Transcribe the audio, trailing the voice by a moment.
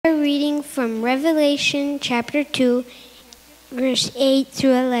Reading from Revelation chapter 2, verse 8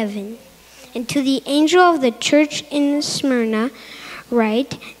 through 11. And to the angel of the church in Smyrna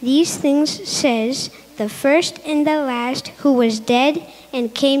write, these things says the first and the last, who was dead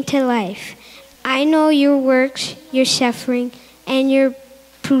and came to life. I know your works, your suffering, and your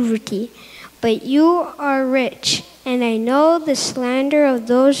poverty, but you are rich, and I know the slander of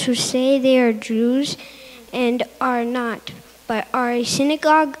those who say they are Jews and are not, but are a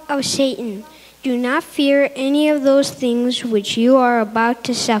synagogue of Satan. Do not fear any of those things which you are about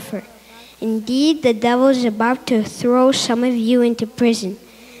to suffer. Indeed, the devil is about to throw some of you into prison,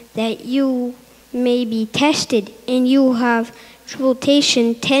 that you may be tested, and you will have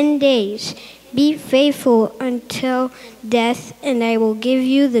tribulation 10 days. Be faithful until death, and I will give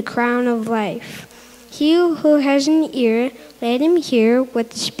you the crown of life. He who has an ear, let him hear what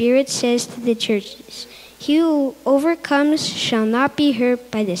the Spirit says to the churches. He who overcomes shall not be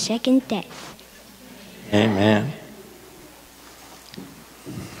hurt by the second death. Amen.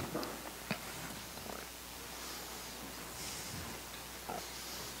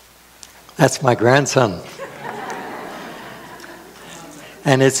 That's my grandson.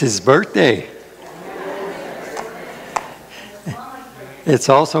 And it's his birthday. It's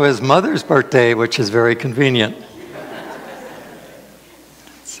also his mother's birthday, which is very convenient.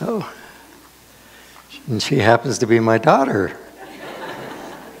 So... and she happens to be my daughter.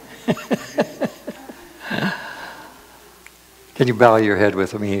 Can you bow your head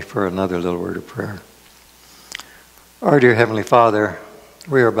with me for another little word of prayer? Our dear Heavenly Father,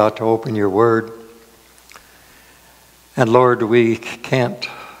 we are about to open your word. And Lord, we can't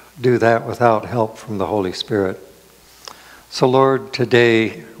do that without help from the Holy Spirit. So Lord,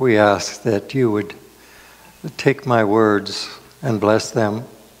 today we ask that you would take my words and bless them.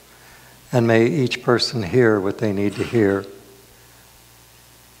 And may each person hear what they need to hear.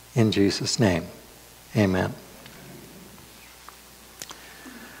 In Jesus' name, amen.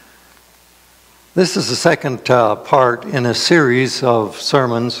 This is the second part in a series of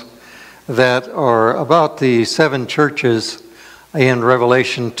sermons that are about the 7 churches in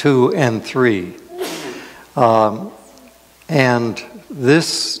Revelation 2 and 3. And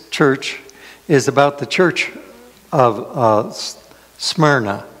this church is about the church of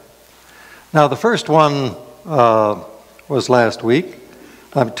Smyrna. Now, the first one was last week,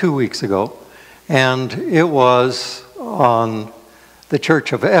 2 weeks ago, and it was on the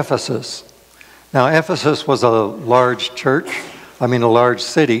church of Ephesus. Now, Ephesus was a large church, a large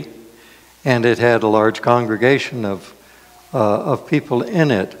city, and it had a large congregation of people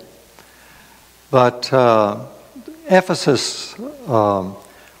in it. But Ephesus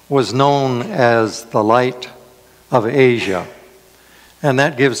was known as the light of Asia, and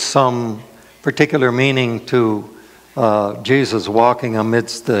that gives some particular meaning to Jesus walking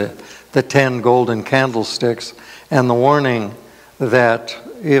amidst the 10 golden candlesticks, and the warning that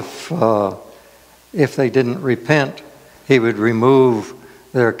if they didn't repent, he would remove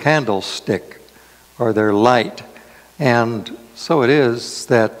their candlestick or their light. And so it is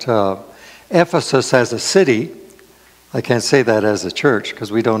that Ephesus as a city, I can't say that as a church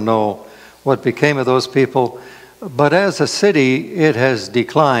because we don't know what became of those people, but as a city, it has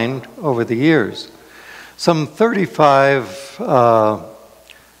declined over the years. Some 35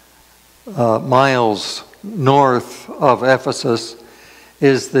 miles north of Ephesus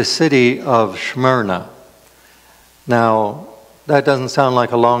is the city of Smyrna. Now, that doesn't sound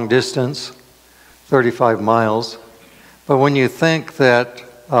like a long distance, 35 miles. But when you think that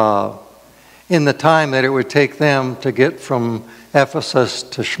in the time that it would take them to get from Ephesus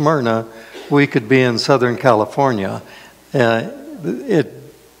to Smyrna, we could be in Southern California. It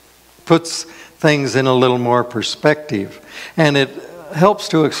puts things in a little more perspective. And it helps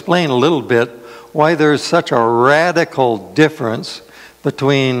to explain a little bit why there's such a radical difference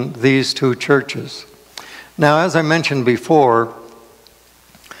between these two churches. Now, as I mentioned before,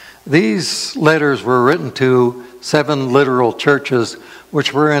 these letters were written to 7 literal churches,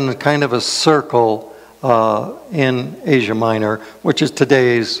 which were in kind of a circle in Asia Minor, which is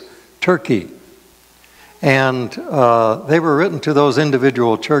today's Turkey. And they were written to those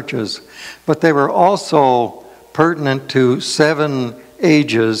individual churches, but they were also pertinent to 7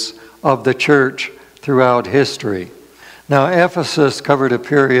 ages of the church throughout history. Now, Ephesus covered a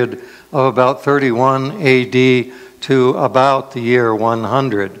period of about 31 AD to about the year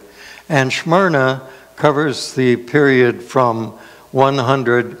 100. And Smyrna covers the period from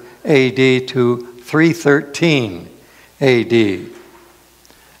 100 AD to 313 AD.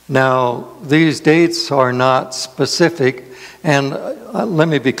 Now, these dates are not specific, and let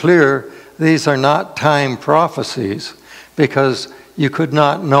me be clear, these are not time prophecies, because you could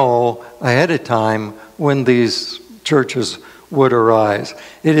not know ahead of time when these churches would arise.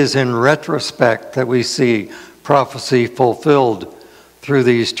 It is in retrospect that we see prophecy fulfilled through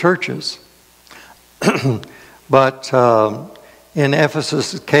these churches. But in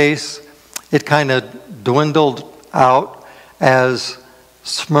Ephesus' case, it kind of dwindled out as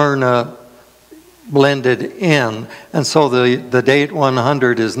Smyrna blended in. And so the date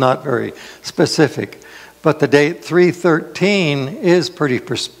 100 is not very specific. But the date 313 is pretty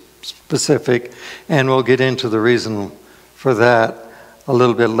specific, and we'll get into the reason for that a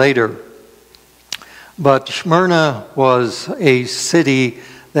little bit later. But Smyrna was a city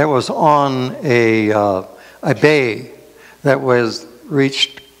that was on a bay that was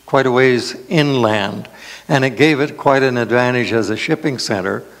reached quite a ways inland, and it gave it quite an advantage as a shipping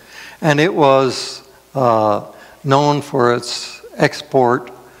center. And it was known for its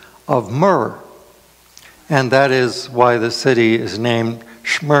export of myrrh, and that is why the city is named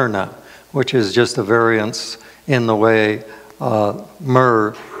Smyrna, which is just a variance in the way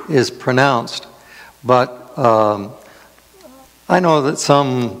myrrh is pronounced. But I know that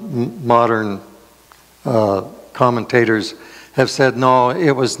some modern commentators have said, no,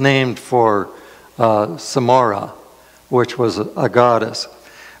 it was named for Samara, which was a goddess.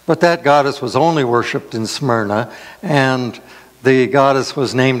 But that goddess was only worshipped in Smyrna, and the goddess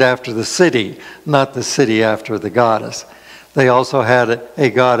was named after the city, not the city after the goddess. They also had a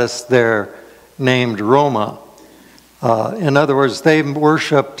goddess there named Roma. In other words, they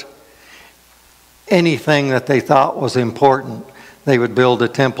worshipped anything that they thought was important. They would build a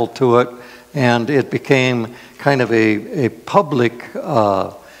temple to it, and it became kind of a public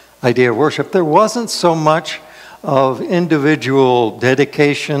idea of worship. There wasn't so much of individual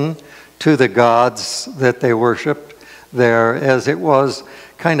dedication to the gods that they worshipped there, as it was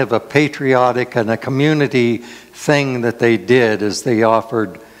kind of a patriotic and a community thing that they did, as they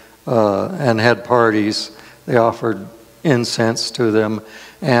offered and had parties. They offered incense to them,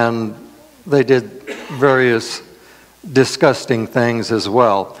 and they did various disgusting things as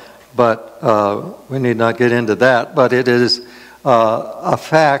well. But we need not get into that. But it is a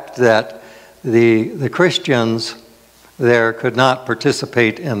fact that the Christians there could not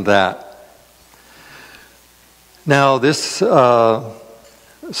participate in that. Now, this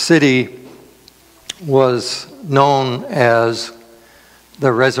city was known as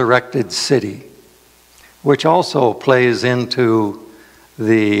the resurrected city, which also plays into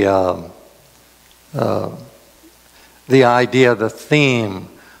the idea, the theme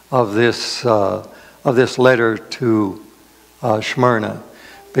of this letter to Smyrna,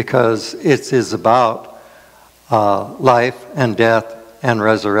 because it is about life and death and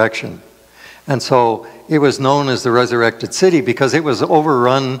resurrection. And so it was known as the resurrected city because it was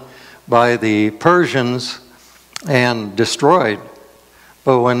overrun by the Persians and destroyed.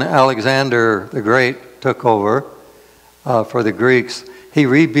 But when Alexander the Great took over for the Greeks, he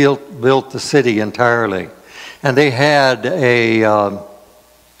rebuilt the city entirely. And they had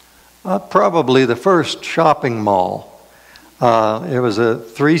probably the first shopping mall. It was a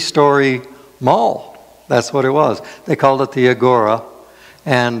 3-story mall. That's what it was. They called it the Agora,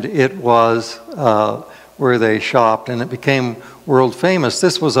 and it was where they shopped, and it became world famous.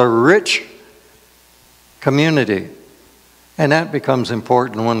 This was a rich community, and that becomes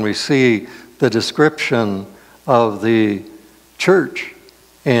important when we see the description of the church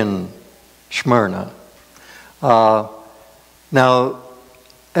in Smyrna. Now,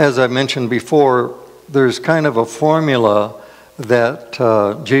 as I mentioned before, there's kind of a formula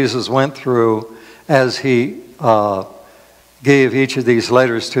that Jesus went through as he gave each of these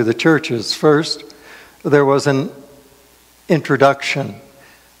letters to the churches. First, there was an introduction,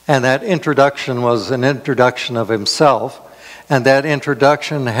 and that introduction was an introduction of himself, and that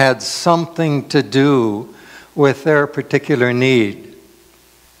introduction had something to do with their particular need.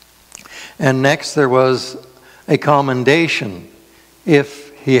 And next, there was a commendation,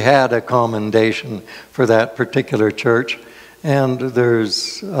 if he had a commendation for that particular church. And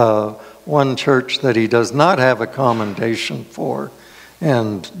there's one church that he does not have a commendation for,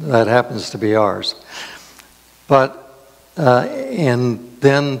 and that happens to be ours. But and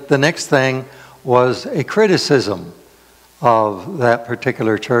then the next thing was a criticism of that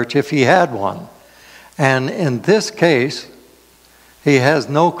particular church, if he had one. And in this case, he has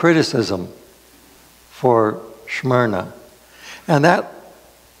no criticism for Smyrna. And that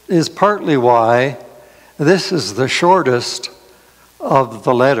is partly why this is the shortest of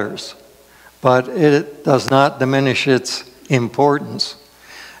the letters, but it does not diminish its importance.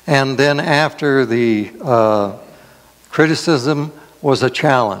 And then after the criticism was a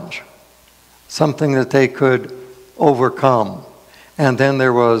challenge, something that they could overcome. and then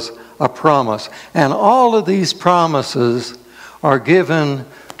there was a promise. And all of these promises are given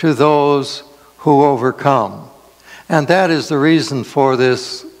to those who overcome. And that is the reason for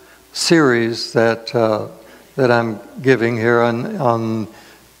this series that I'm giving here on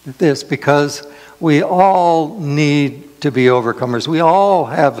this, because we all need to be overcomers. We all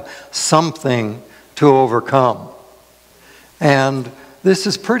have something to overcome. And this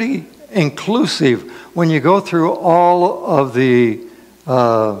is pretty inclusive. When you go through all of the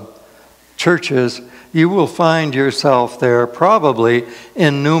churches, you will find yourself there probably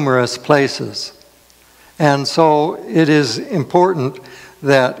in numerous places. And so it is important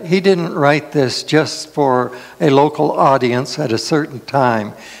that he didn't write this just for a local audience at a certain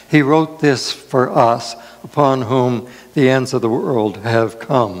time. He wrote this for us, upon whom the ends of the world have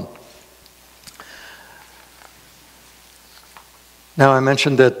come. Now, I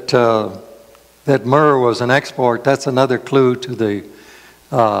mentioned that myrrh was an export. That's another clue to the,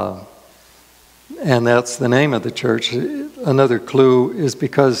 and that's the name of the church. Another clue is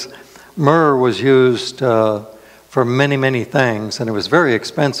because myrrh was used for many, many things, and it was very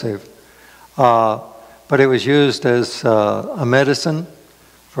expensive. But it was used as a medicine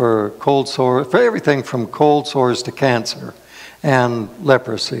for cold sores, for everything from cold sores to cancer and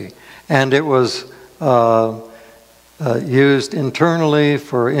leprosy. And it was used internally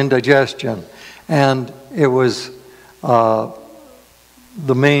for indigestion. And it was,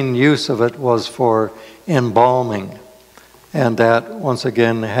 the main use of it was for embalming. And that, once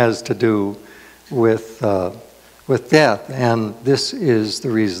again, has to do with death. And this is the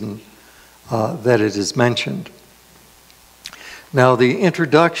reason that it is mentioned. Now, the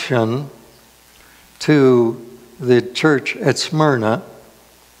introduction to the church at Smyrna,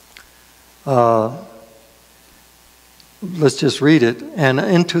 let's just read it. And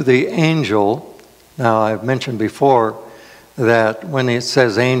into the angel, now I've mentioned before that when it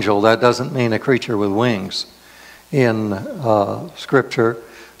says angel, that doesn't mean a creature with wings. In Scripture,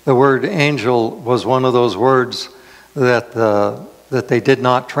 the word angel was one of those words that they did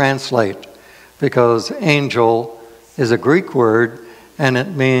not translate, because angel is a Greek word and it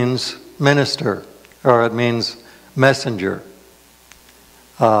means minister, or it means messenger.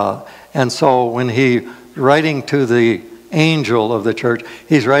 And so when he writing to the angel of the church,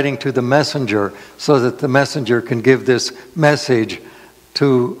 he's writing to the messenger so that the messenger can give this message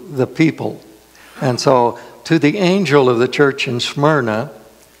to the people. And so, to the angel of the church in Smyrna,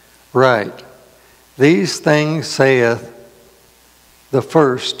 write, these things saith the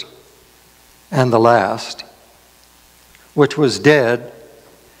first and the last, which was dead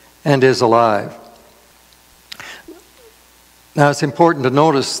and is alive. Now, it's important to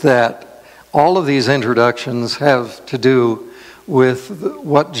notice that all of these introductions have to do with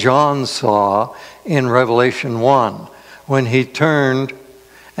what John saw in Revelation 1, when he turned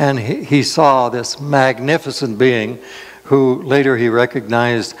and he saw this magnificent being who later he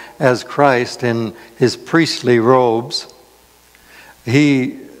recognized as Christ in his priestly robes.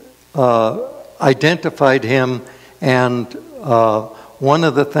 He identified him, and one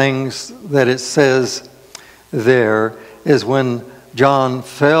of the things that it says there is when John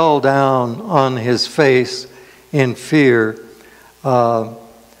fell down on his face in fear, then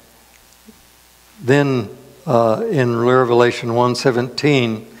in Revelation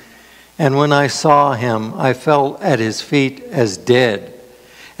 1:17, and when I saw him, I fell at his feet as dead.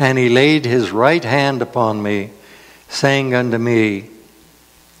 And he laid his right hand upon me, saying unto me,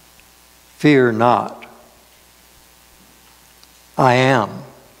 fear not. I am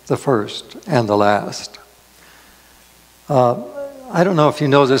the first and the last. I don't know if you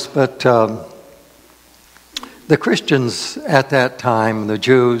know this, but the Christians at that time, the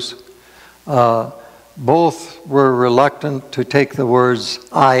Jews, both were reluctant to take the words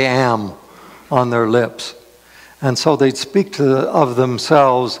I am on their lips. And so they'd speak of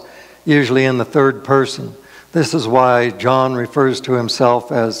themselves usually in the third person. This is why John refers to himself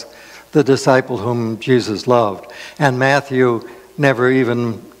as the disciple whom Jesus loved. And Matthew never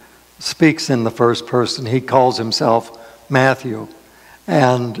even speaks in the first person. He calls himself Matthew.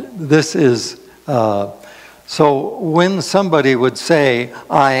 And this is... So when somebody would say,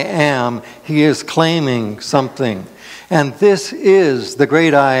 I am, he is claiming something. And this is the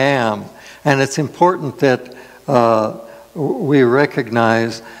great I am. And it's important that we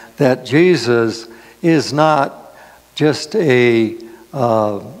recognize that Jesus is not just a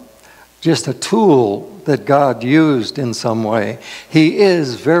tool that God used in some way. He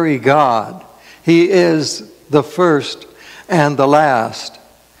is very God. He is the first and the last.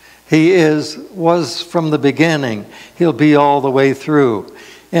 He was from the beginning. He'll be all the way through.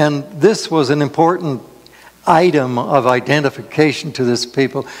 And this was an important item of identification to this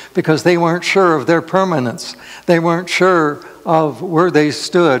people because they weren't sure of their permanence. They weren't sure of where they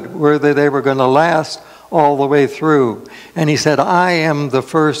stood, whether they were going to last all the way through. And he said, I am the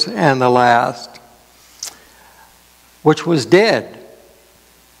first and the last, which was dead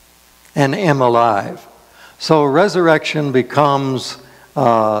and am alive. So resurrection becomes,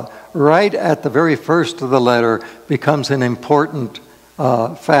 right at the very first of the letter, becomes an important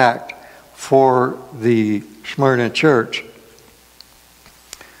fact for the Smyrna church.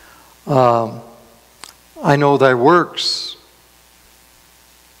 I know thy works.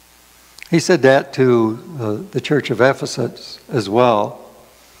 He said that to the church of Ephesus as well.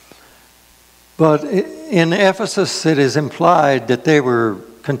 But in Ephesus, it is implied that they were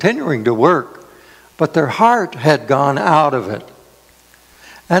continuing to work, but their heart had gone out of it.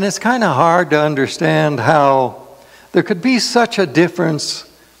 And it's kind of hard to understand how there could be such a difference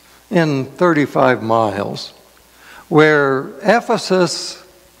in 35 miles, where Ephesus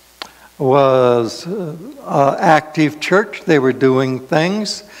was an active church. They were doing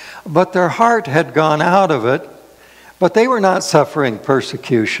things, but their heart had gone out of it. But they were not suffering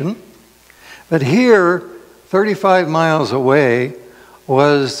persecution. But here, 35 miles away,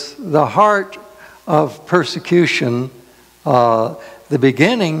 was the heart of persecution, the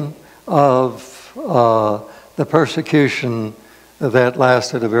beginning of the persecution that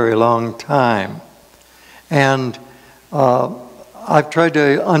lasted a very long time. And I've tried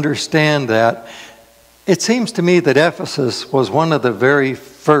to understand that. It seems to me that Ephesus was one of the very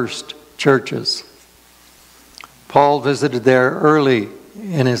first churches. Paul visited there early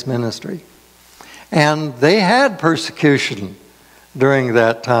in his ministry. And they had persecution during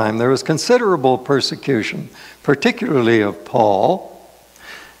that time. There was considerable persecution, particularly of Paul.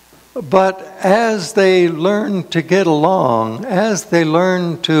 But as they learned to get along, as they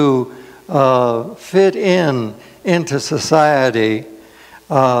learned to fit into society,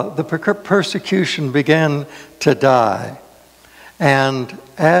 the persecution began to die. And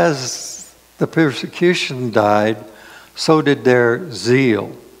as the persecution died, so did their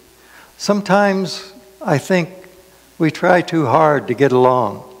zeal. Sometimes I think we try too hard to get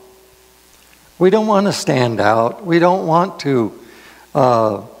along. We don't want to stand out. We don't want to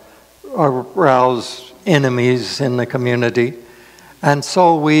arouse enemies in the community. And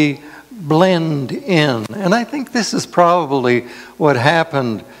so we blend in. And I think this is probably what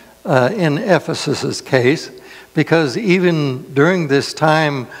happened in Ephesus's case, because even during this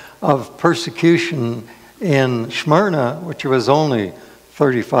time of persecution in Smyrna, which was only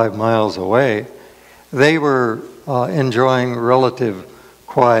 35 miles away, they were enjoying relative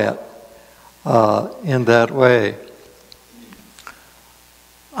quiet in that way.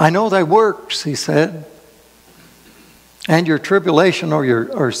 I know thy works, he said, and your tribulation or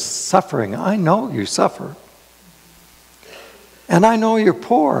your suffering. I know you suffer. And I know you're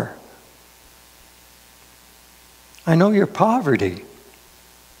poor. I know your poverty.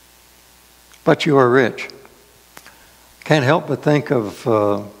 But you are rich. Can't help but think of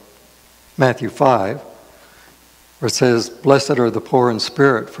Matthew 5, where it says, blessed are the poor in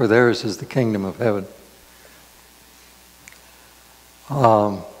spirit, for theirs is the kingdom of heaven.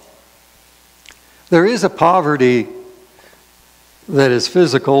 There is a poverty that is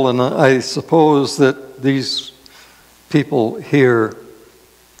physical, and I suppose that these people here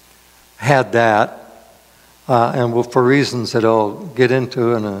had that, and for reasons that I'll get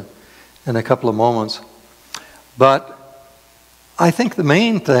into in a couple of moments. But I think the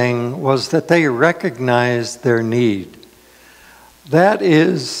main thing was that they recognized their need. That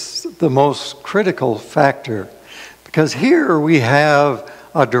is the most critical factor, because here we have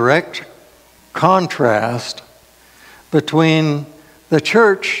a direct contrast between the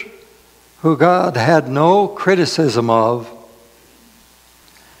church who God had no criticism of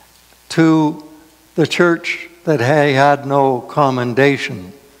to the church that he had no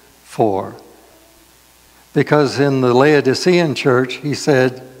commendation for. Because in the Laodicean church, he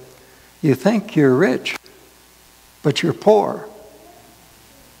said, you think you're rich, but you're poor.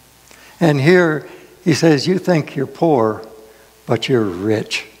 And here he says, you think you're poor, but you're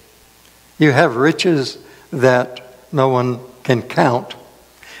rich. You have riches that no one can count.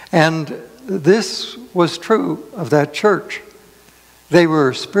 And this was true of that church. They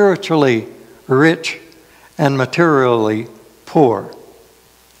were spiritually rich and materially poor.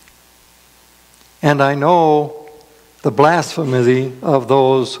 And I know the blasphemy of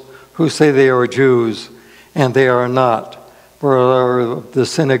those who say they are Jews and they are not, for they are the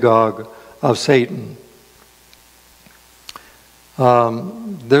synagogue of Satan.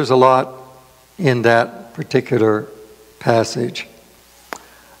 There's a lot in that particular passage.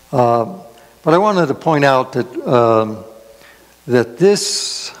 But I wanted to point out that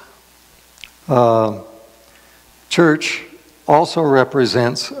this church also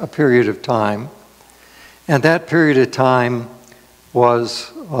represents a period of time, and that period of time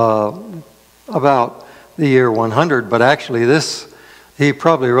was about the year 100. But actually, he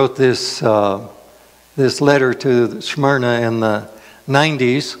probably wrote this letter to Smyrna in the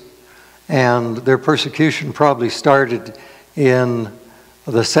 90s, and their persecution probably started in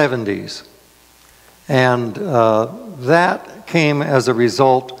the 70s. And that came as a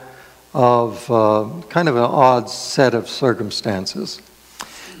result of kind of an odd set of circumstances.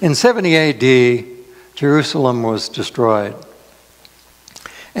 In 70 AD, Jerusalem was destroyed.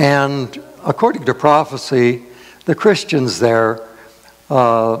 And according to prophecy, the Christians there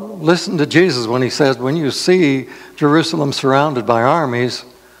listened to Jesus when he said, when you see Jerusalem surrounded by armies,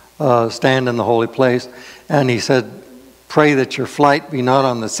 stand in the holy place. And he said, pray that your flight be not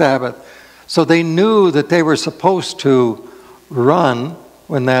on the Sabbath. So they knew that they were supposed to run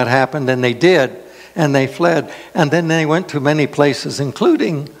when that happened, and they did, and they fled. And then they went to many places,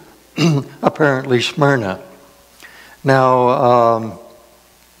 including apparently Smyrna. Now,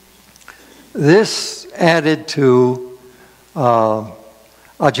 this added to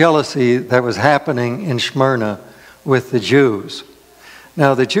a jealousy that was happening in Smyrna with the Jews.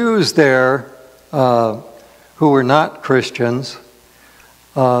 Now, the Jews there, who were not Christians,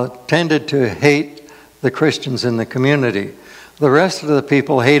 tended to hate the Christians in the community. The rest of the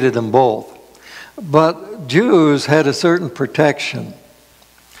people hated them both. But Jews had a certain protection,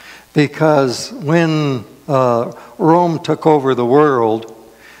 because when Rome took over the world,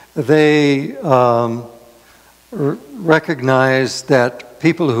 they recognized that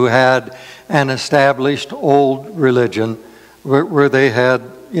people who had an established old religion, where they had,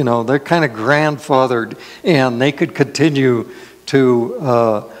 they're kind of grandfathered in, they could continue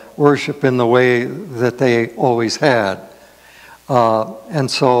to worship in the way that they always had.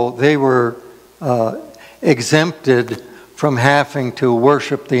 And so they were exempted from having to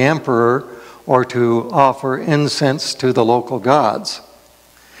worship the emperor or to offer incense to the local gods,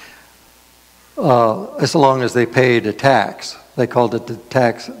 as long as they paid a tax. They called it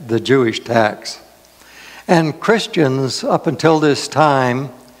the Jewish tax. And Christians, up until this time,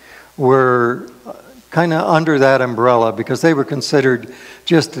 were kind of under that umbrella, because they were considered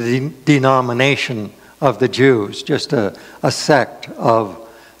just a denomination of the Jews, just a sect of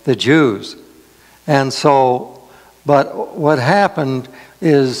the Jews. And so, but what happened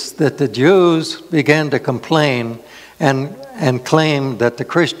is that the Jews began to complain and claim that the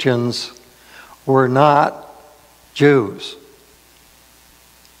Christians were not Jews.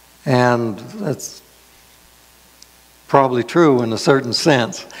 And that's probably true in a certain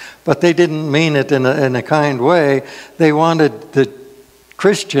sense, but they didn't mean it in a kind way. They wanted the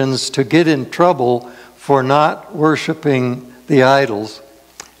Christians to get in trouble for not worshiping the idols.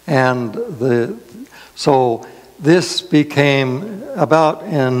 And so this became, about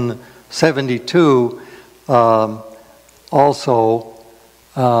in 72, also,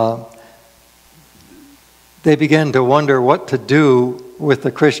 they began to wonder what to do with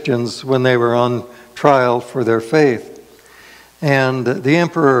the Christians when they were on trial for their faith. And the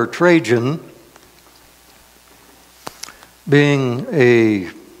Emperor Trajan, being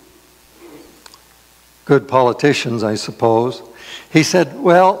a good politician, I suppose, he said,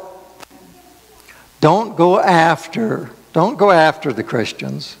 well, don't go after the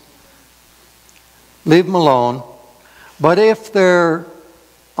Christians. Leave them alone. But if they're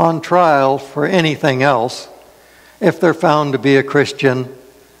on trial for anything else, if they're found to be a Christian,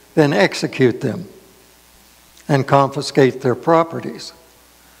 then execute them and confiscate their properties.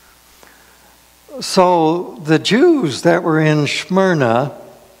 So the Jews that were in Smyrna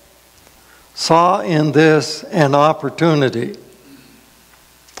saw in this an opportunity.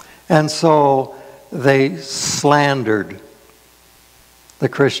 And so they slandered the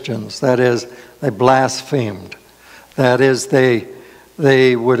Christians. That is, they blasphemed. That is,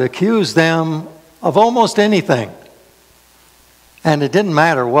 they would accuse them of almost anything. And it didn't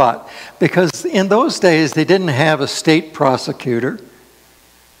matter what, because in those days they didn't have a state prosecutor.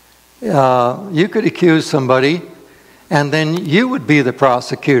 You could accuse somebody, and then you would be the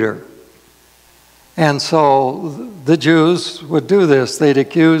prosecutor. And so the Jews would do this. They'd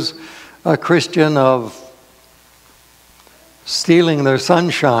accuse a Christian of stealing their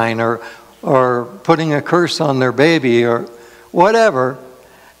sunshine, or putting a curse on their baby, or whatever,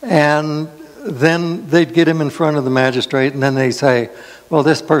 and then they'd get him in front of the magistrate, and then they'd say, well,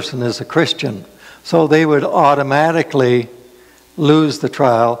 this person is a Christian. So they would automatically lose the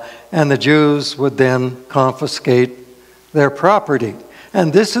trial, and the Jews would then confiscate their property.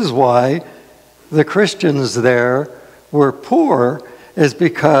 And this is why the Christians there were poor is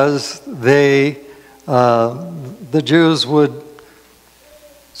because the Jews would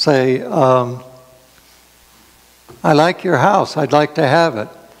say, I like your house, I'd like to have it.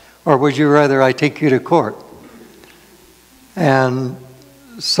 Or would you rather I take you to court? And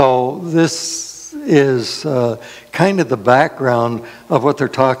so this is kind of the background of what they're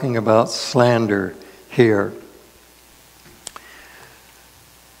talking about slander here.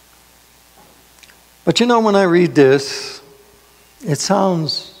 But you know, when I read this, it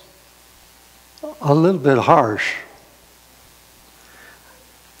sounds a little bit harsh.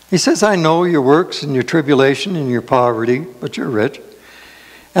 He says, I know your works and your tribulation and your poverty, but you're rich.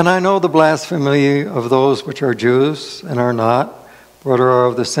 And I know the blasphemy of those which are Jews and are not, but are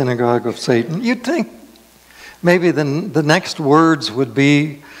of the synagogue of Satan. You'd think maybe the next words would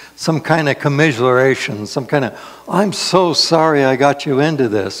be some kind of commiseration, some kind of, I'm so sorry I got you into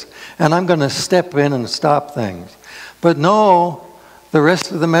this, and I'm going to step in and stop things. But no, the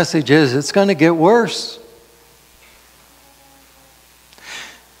rest of the message is it's going to get worse.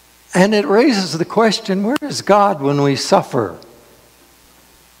 And it raises the question, where is God when we suffer?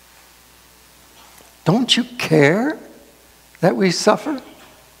 Don't you care that we suffer?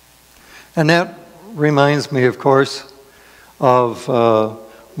 And that reminds me, of course, of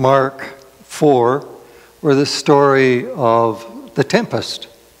Mark 4, where the story of the tempest,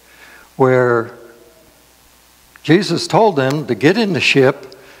 where Jesus told them to get in the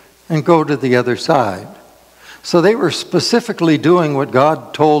ship and go to the other side. So they were specifically doing what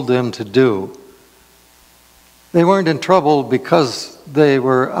God told them to do. They weren't in trouble because they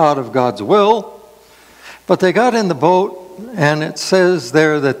were out of God's will, but they got in the boat, and it says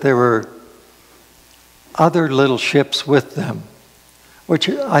there that there were other little ships with them, which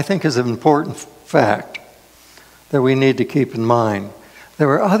I think is an important fact that we need to keep in mind. There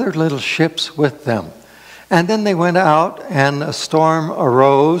were other little ships with them. And then they went out, and a storm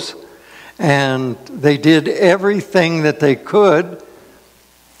arose, and they did everything that they could,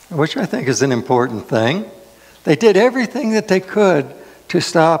 which I think is an important thing. They did everything that they could to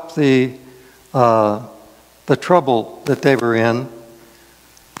stop the trouble that they were in.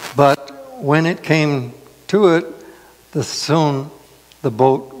 But when it came to it, soon the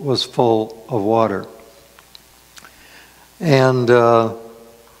boat was full of water. And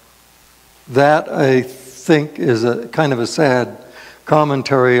that, I think, is a kind of a sad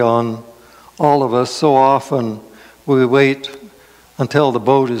commentary on all of us. So often we wait until the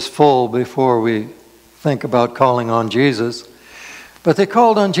boat is full before we think about calling on Jesus. But they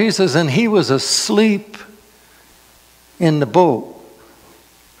called on Jesus, and he was asleep in the boat.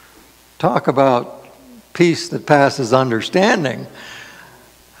 Talk about peace that passes understanding.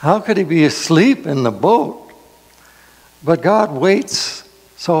 How could he be asleep in the boat? But God waits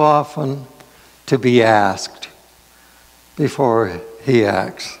so often to be asked before he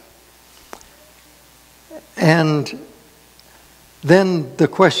acts. And then the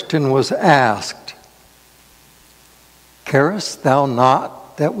question was asked, carest thou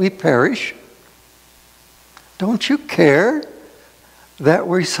not that we perish? Don't you care that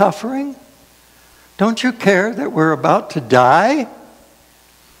we're suffering? Don't you care that we're about to die?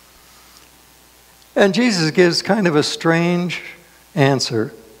 And Jesus gives kind of a strange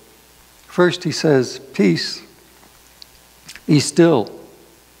answer. First he says, peace, be still.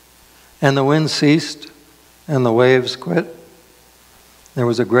 And the wind ceased, and the waves quit. There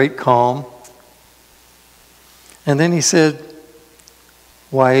was a great calm. And then he said,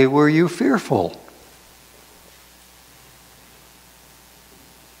 why were you fearful?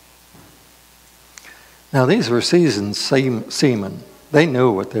 Now these were seasoned seamen. They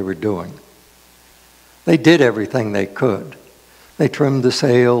knew what they were doing. They did everything they could. They trimmed the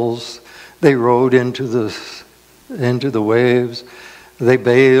sails. They rowed into the waves. They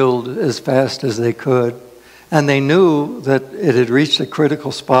bailed as fast as they could. And they knew that it had reached a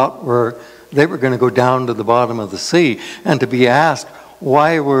critical spot where they were going to go down to the bottom of the sea. And to be asked,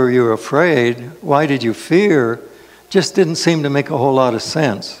 why were you afraid? Why did you fear? Just didn't seem to make a whole lot of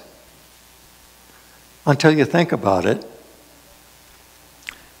sense. Until you think about it.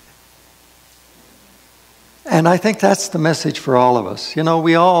 And I think that's the message for all of us. You know,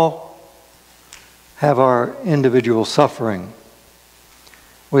 we all have our individual suffering.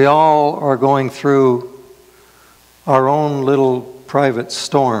 We all are going through our own little private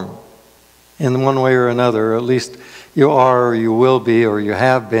storm in one way or another. At least you are, or you will be, or you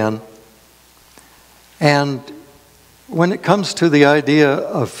have been. And when it comes to the idea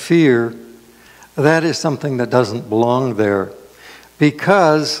of fear, that is something that doesn't belong there,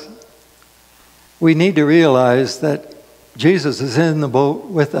 because we need to realize that Jesus is in the boat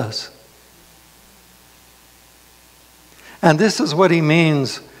with us. And this is what he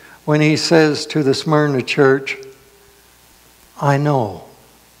means when he says to the Smyrna church, I know.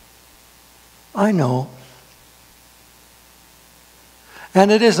 I know.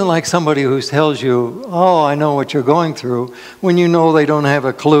 And it isn't like somebody who tells you, oh, I know what you're going through, when you know they don't have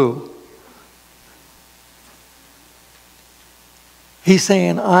a clue. He's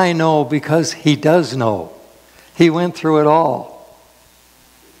saying, I know, because he does know. He went through it all.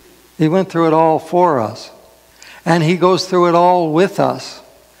 He went through it all for us. And he goes through it all with us.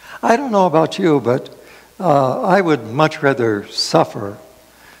 I don't know about you, but I would much rather suffer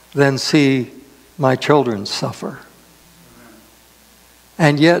than see my children suffer.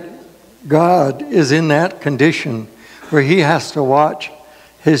 And yet, God is in that condition where he has to watch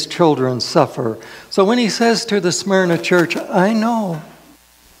his children suffer. So when he says to the Smyrna church, I know,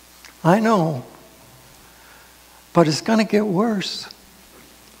 but it's going to get worse.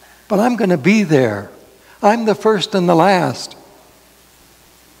 But I'm going to be there. I'm the first and the last.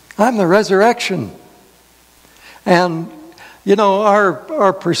 I'm the resurrection. And, you know,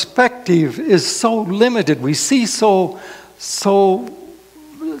 our perspective is so limited. We see such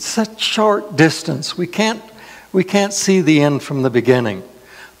short distance. We can't see the end from the beginning.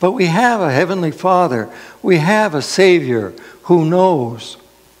 But we have a Heavenly Father. We have a Savior who knows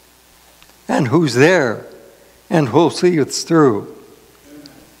and who's there and who'll see us through.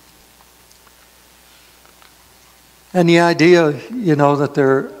 And the idea, you know, that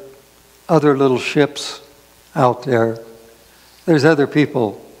there are other little ships out there. There's other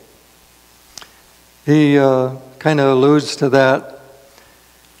people. He kind of alludes to that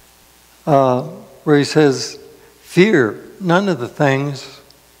where he says, fear none of the things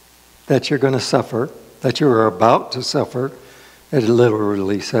that you're going to suffer, that you are about to suffer, it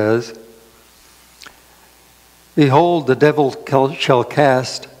literally says. Behold, the devil shall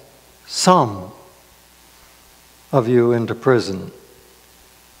cast some of you into prison,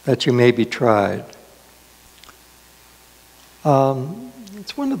 that you may be tried.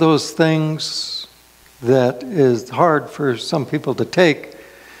 It's one of those things that is hard for some people to take,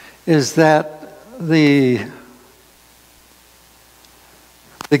 is that the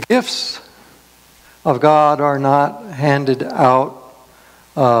gifts of God are not handed out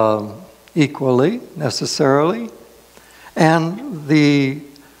equally, necessarily, and the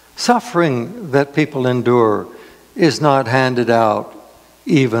suffering that people endure is not handed out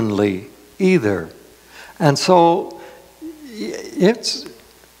evenly either. And so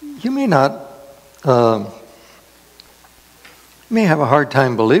you may not may have a hard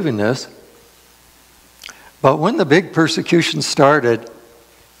time believing this, but when the big persecution started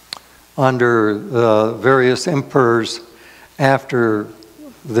under the various emperors after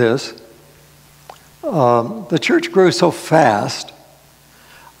this, the church grew so fast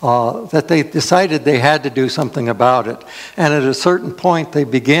that they decided they had to do something about it. And at a certain point, they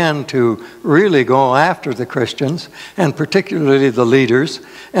began to really go after the Christians, and particularly the leaders,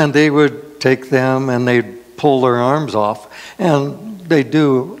 and they would take them and they'd pull their arms off. And they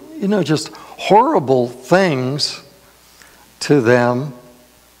do, you know, just horrible things to them.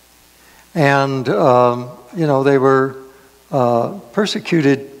 And, you know, they were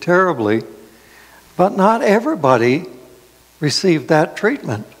persecuted terribly. But not everybody received that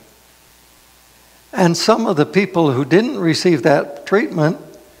treatment. And some of the people who didn't receive that treatment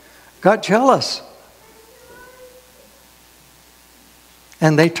got jealous.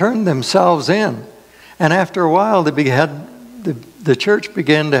 And they turned themselves in. And after a while, the church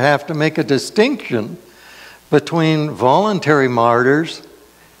began to have to make a distinction between voluntary martyrs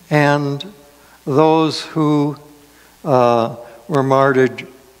and those who were martyred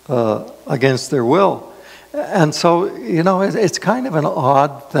against their will. And so, you know, it's kind of an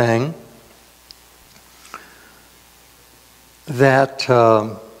odd thing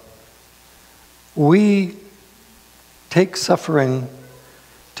that we take suffering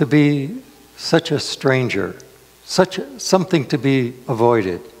to be such a stranger, something to be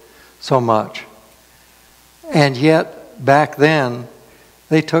avoided so much. And yet, back then,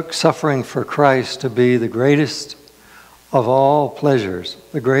 they took suffering for Christ to be the greatest of all pleasures,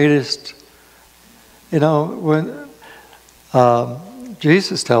 the greatest. You know, when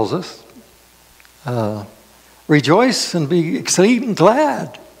Jesus tells us, rejoice and be exceeding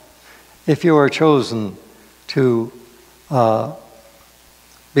glad if you are chosen to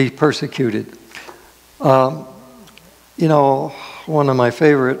be persecuted. You know, one of my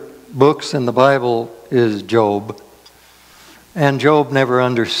favorite books in the Bible is Job. And Job never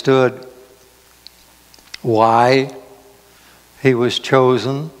understood why he was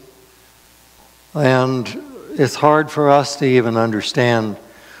chosen. And it's hard for us to even understand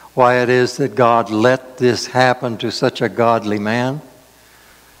why it is that God let this happen to such a godly man.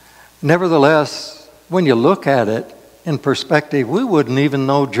 Nevertheless, when you look at it in perspective, we wouldn't even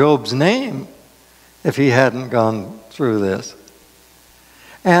know Job's name if he hadn't gone through this.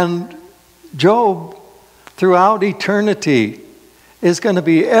 And Job, throughout eternity, is going to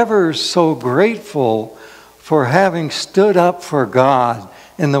be ever so grateful for having stood up for God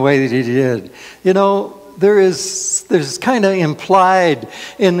in the way that he did. You know, there's kind of implied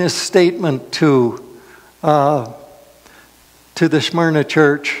in this statement to the Smyrna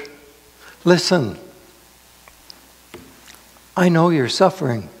church, listen, I know you're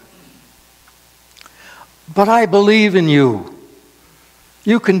suffering, but I believe in you.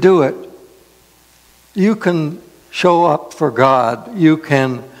 You can do it. You can show up for God. You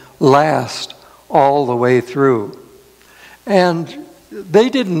can last all the way through. And they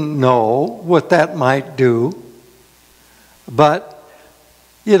didn't know what that might do. But,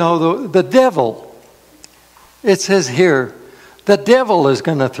 you know, the devil, it says here, the devil is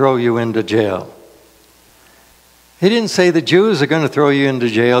going to throw you into jail. He didn't say the Jews are going to throw you into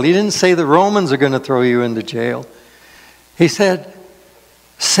jail. He didn't say the Romans are going to throw you into jail. He said,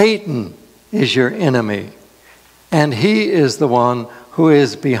 Satan is your enemy, and he is the one who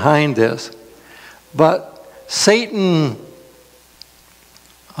is behind this. But Satan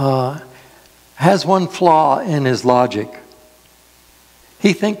has one flaw in his logic.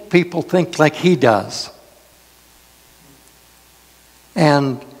 People think like he does.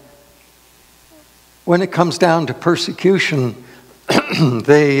 And when it comes down to persecution,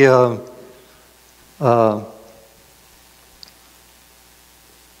 they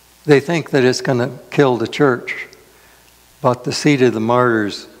think that it's going to kill the church. But the seed of the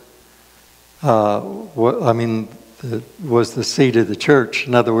martyrs was the seed of the church.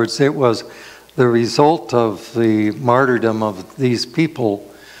 In other words, it was the result of the martyrdom of these people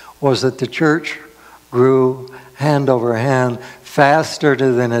was that the church grew hand over hand faster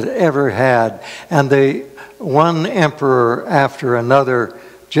than it ever had. And one emperor after another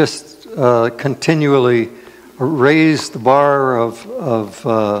just continually raised the bar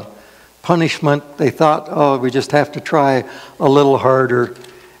of punishment. They thought, oh, we just have to try a little harder.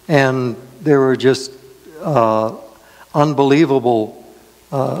 And there were just unbelievable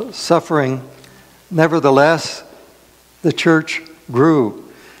suffering. Nevertheless, the church grew.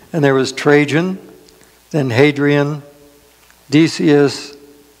 And there was Trajan, then Hadrian, Decius,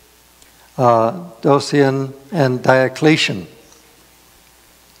 Domitian, and Diocletian.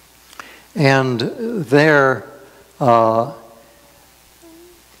 And there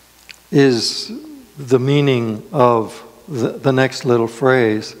is the meaning of the next little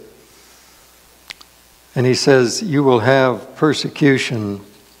phrase. And he says, you will have persecution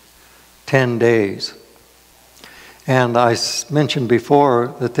 10 days. And I mentioned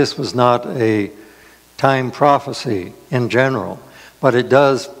before that this was not a time prophecy in general, but it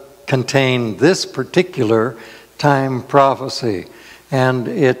does contain this particular time prophecy. And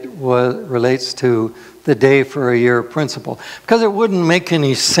it relates to the day for a year principle. Because it wouldn't make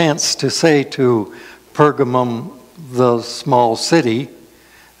any sense to say to Pergamum, the small city,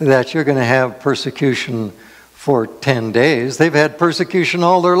 that you're going to have persecution for 10 days. They've had persecution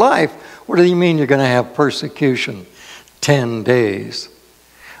all their life. What do you mean you're going to have persecution 10 days?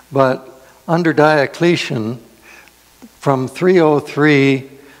 But under Diocletian, from 303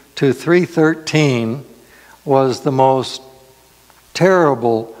 to 313 was the most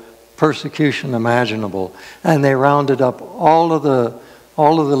terrible persecution imaginable. And they rounded up all of the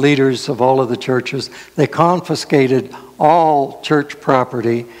leaders of all of the churches. They confiscated all church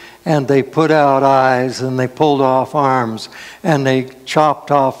property, and they put out eyes, and they pulled off arms, and they chopped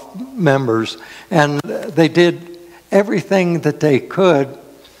off members, and they did everything that they could,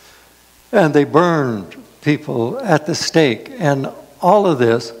 and they burned people at the stake. And all of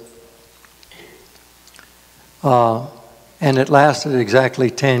this, and it lasted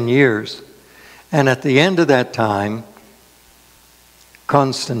exactly 10 years. And at the end of that time,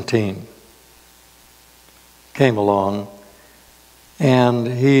 Constantine came along, and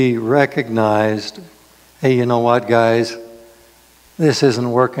he recognized, hey, you know what, guys? This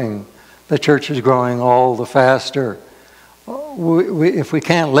isn't working. The church is growing all the faster. If we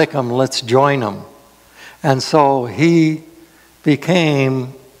can't lick them, let's join them. And so he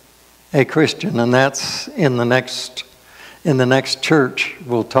became a Christian, and that's in the next church.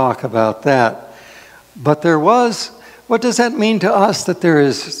 We'll talk about that. But what does that mean to us that there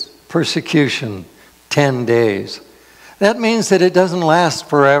is persecution 10 days? That means that it doesn't last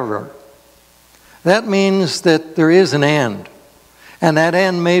forever. That means that there is an end. And that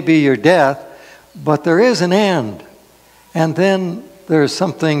end may be your death, but there is an end. And then there's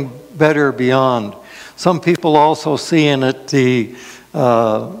something better beyond. Some people also see in it the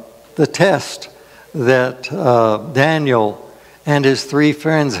test that Daniel and his 3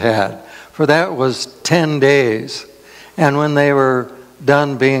 friends had. For that was 10 days. And when they were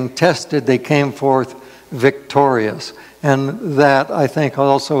done being tested, they came forth victorious. And that, I think,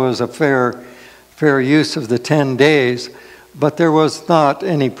 also is a fair use of the 10 days. But there was not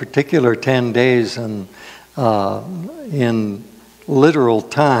any particular 10 days in literal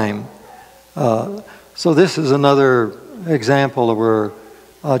time. So this is another example of where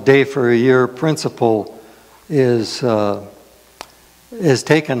a day for a year principle is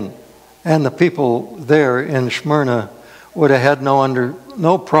taken, and the people there in Smyrna would have had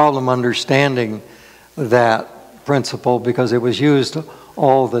no problem understanding that principle, because it was used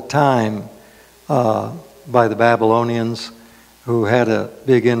all the time by the Babylonians, who had a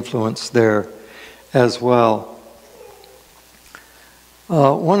big influence there as well.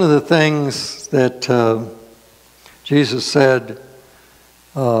 One of the things that Jesus said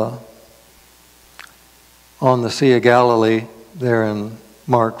on the Sea of Galilee, there in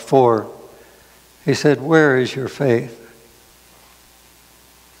Mark 4, he said, "Where is your faith?"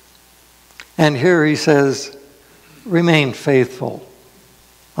 And here he says, "Remain faithful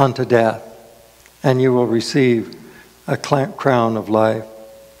unto death, and you will receive a crown of life."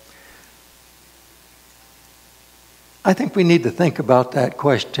 I think we need to think about that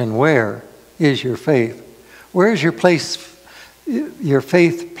question. Where is your faith? Where is your faith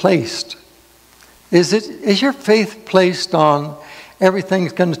placed? Is your faith placed on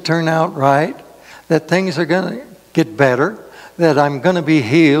everything's going to turn out right, that things are going to get better, that I'm going to be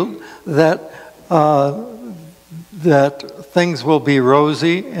healed, that things will be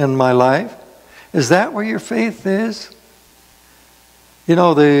rosy in my life? Is that where your faith is? You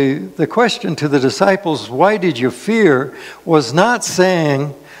know, the question to the disciples, "Why did you fear?" was not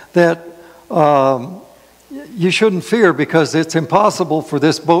saying that you shouldn't fear because it's impossible for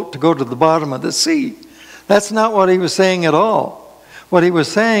this boat to go to the bottom of the sea. That's not what he was saying at all. What he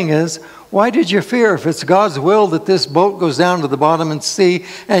was saying is, why did you fear? If it's God's will that this boat goes down to the bottom of the sea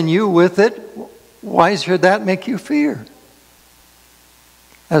and you with it, why should that make you fear?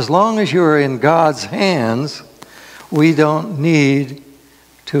 As long as you're in God's hands, we don't need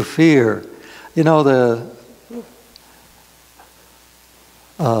to fear. You know, the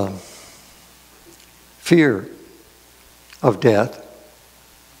fear of death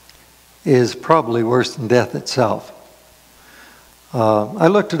is probably worse than death itself. I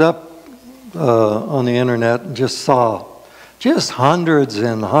looked it up on the internet and just saw hundreds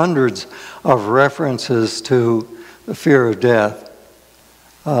and hundreds of references to the fear of death.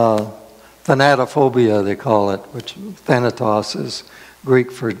 Thanatophobia, they call it, which thanatos is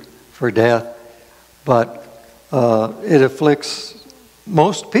Greek for death. But it afflicts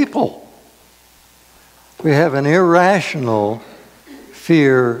most people. We have an irrational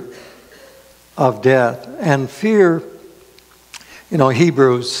fear of death. And fear, you know,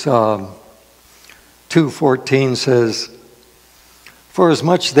 Hebrews 2:14 says, "For as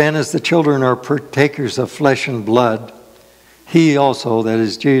much then as the children are partakers of flesh and blood, he also," that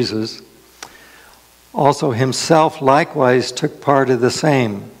is Jesus, "also himself likewise took part of the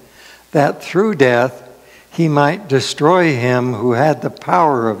same, that through death he might destroy him who had the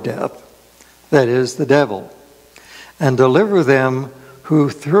power of death, that is, the devil, and deliver them who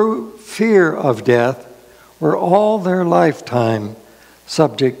through fear of death were all their lifetime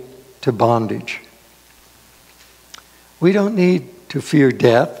subject to bondage." We don't need to fear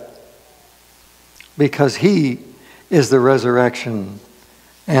death because he is the resurrection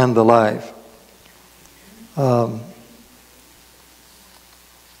and the life.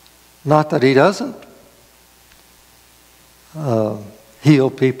 Not that he doesn't heal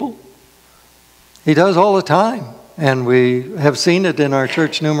people. He does all the time, and we have seen it in our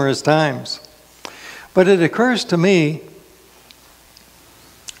church numerous times. But it occurs to me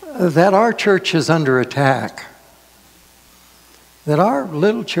that our church is under attack. That our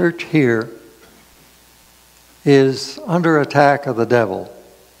little church here is under attack of the devil.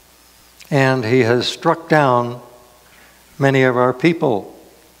 And he has struck down many of our people.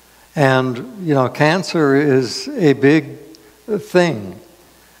 And, you know, cancer is a big thing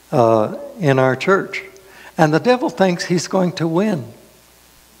in our church. And the devil thinks he's going to win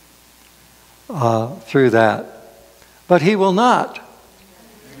through that. But he will not.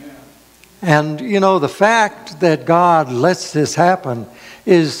 And, you know, the fact that God lets this happen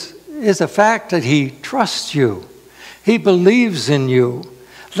is a fact that he trusts you. He believes in you.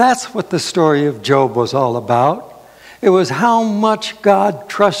 That's what the story of Job was all about. It was how much God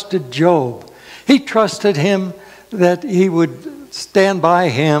trusted Job. He trusted him that he would stand by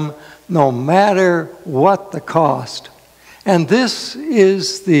him no matter what the cost. And this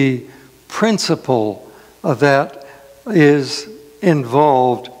is the principle that is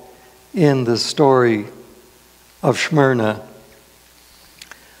involved in the story of Smyrna.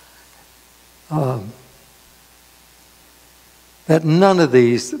 That none of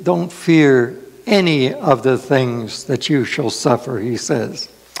these, don't fear any of the things that you shall suffer, he says.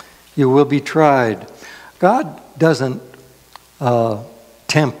 You will be tried. God doesn't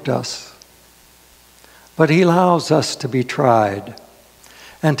tempt us, but he allows us to be tried.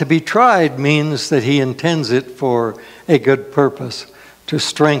 And to be tried means that he intends it for a good purpose, to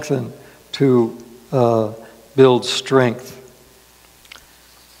strengthen, to build strength.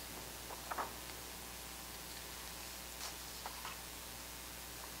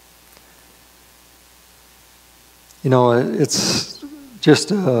 You know, it's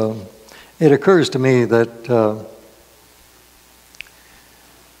just, it occurs to me that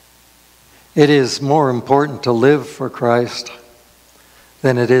it is more important to live for Christ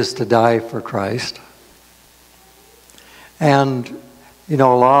than it is to die for Christ. And, you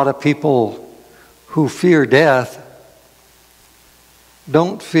know, a lot of people who fear death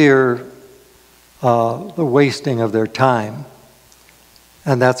don't fear the wasting of their time.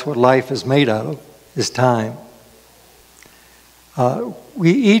 And that's what life is made out of, is time.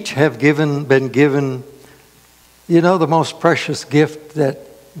 We each have been given, you know, the most precious gift that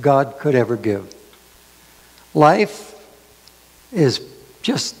God could ever give. Life is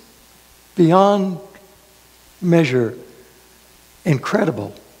just beyond measure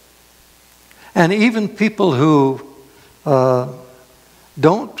incredible. And even people who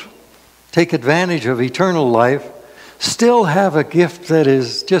don't take advantage of eternal life still have a gift that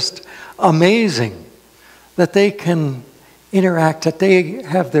is just amazing, that they can interact, that they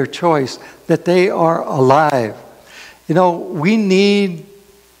have their choice, that they are alive. You know, we need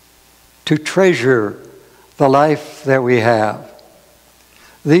to treasure the life that we have.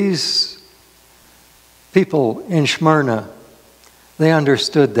 These people in Smyrna, they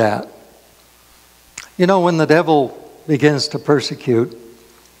understood that. You know, when the devil begins to persecute,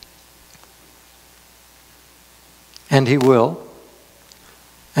 and he will,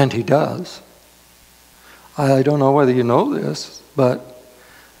 and he does. I don't know whether you know this, but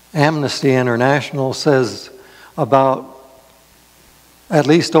Amnesty International says about at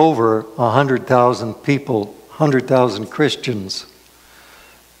least over 100,000 people, 100,000 Christians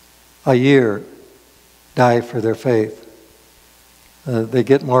a year die for their faith. They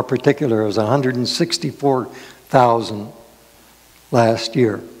get more particular. It was 164,000 last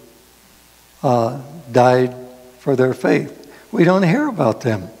year died for their faith. We don't hear about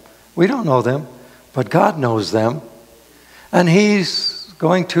them. We don't know them, but God knows them. And he's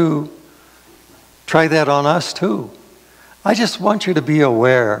going to try that on us too. I just want you to be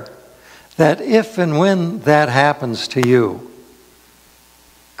aware that if and when that happens to you,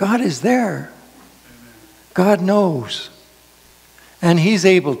 God is there. God knows. And he's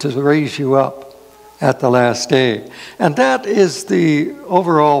able to raise you up at the last day. And that is the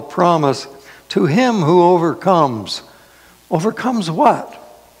overall promise. To him who overcomes. Overcomes what?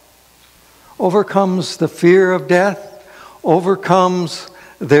 Overcomes the fear of death. Overcomes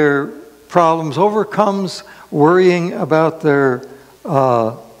their problems. Overcomes worrying about their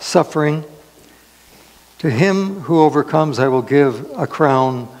suffering. To him who overcomes, I will give a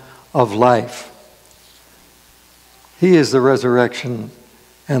crown of life. He is the resurrection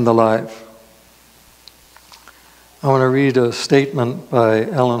and the life. I want to read a statement by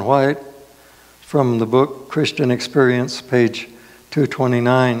Ellen White from the book Christian Experience, page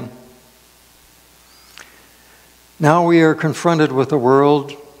 229. Now we are confronted with a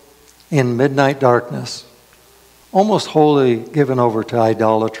world in midnight darkness, almost wholly given over to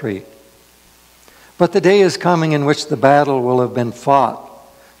idolatry. But the day is coming in which the battle will have been fought,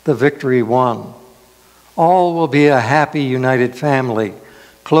 the victory won. All will be a happy, united family,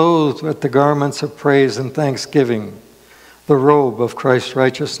 clothed with the garments of praise and thanksgiving, the robe of Christ's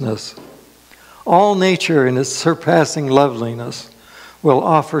righteousness. All nature in its surpassing loveliness will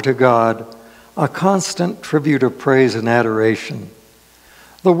offer to God a constant tribute of praise and adoration.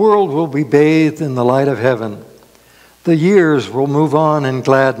 The world will be bathed in the light of heaven. The years will move on in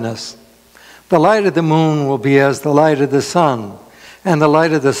gladness. The light of the moon will be as the light of the sun, and the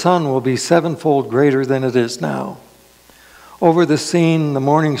light of the sun will be sevenfold greater than it is now. Over the scene, the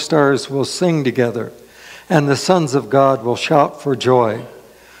morning stars will sing together, and the sons of God will shout for joy,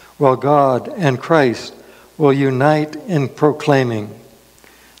 while God and Christ will unite in proclaiming,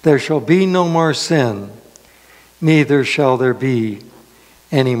 there shall be no more sin, neither shall there be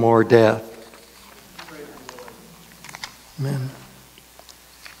any more death. Amen.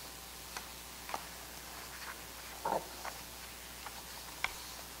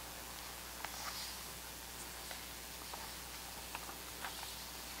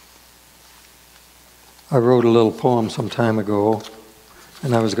 I wrote a little poem some time ago,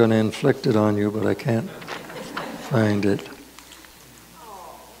 and I was going to inflict it on you, but I can't find it.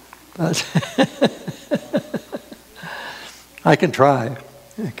 But I can try,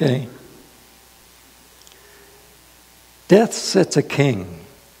 okay? Death sits a king,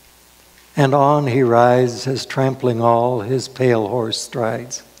 and on he rides as trampling all his pale horse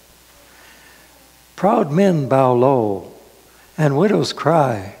strides. Proud men bow low, and widows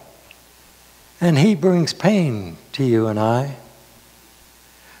cry, and he brings pain to you and I.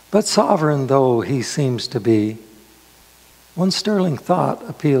 But sovereign though he seems to be, one sterling thought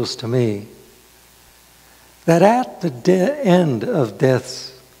appeals to me, that at the end of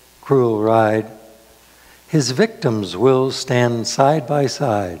death's cruel ride, his victims will stand side by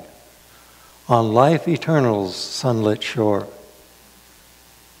side on life eternal's sunlit shore.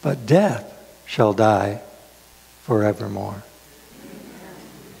 But death shall die forevermore.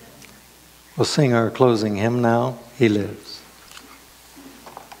 We'll sing our closing hymn now, He Lives.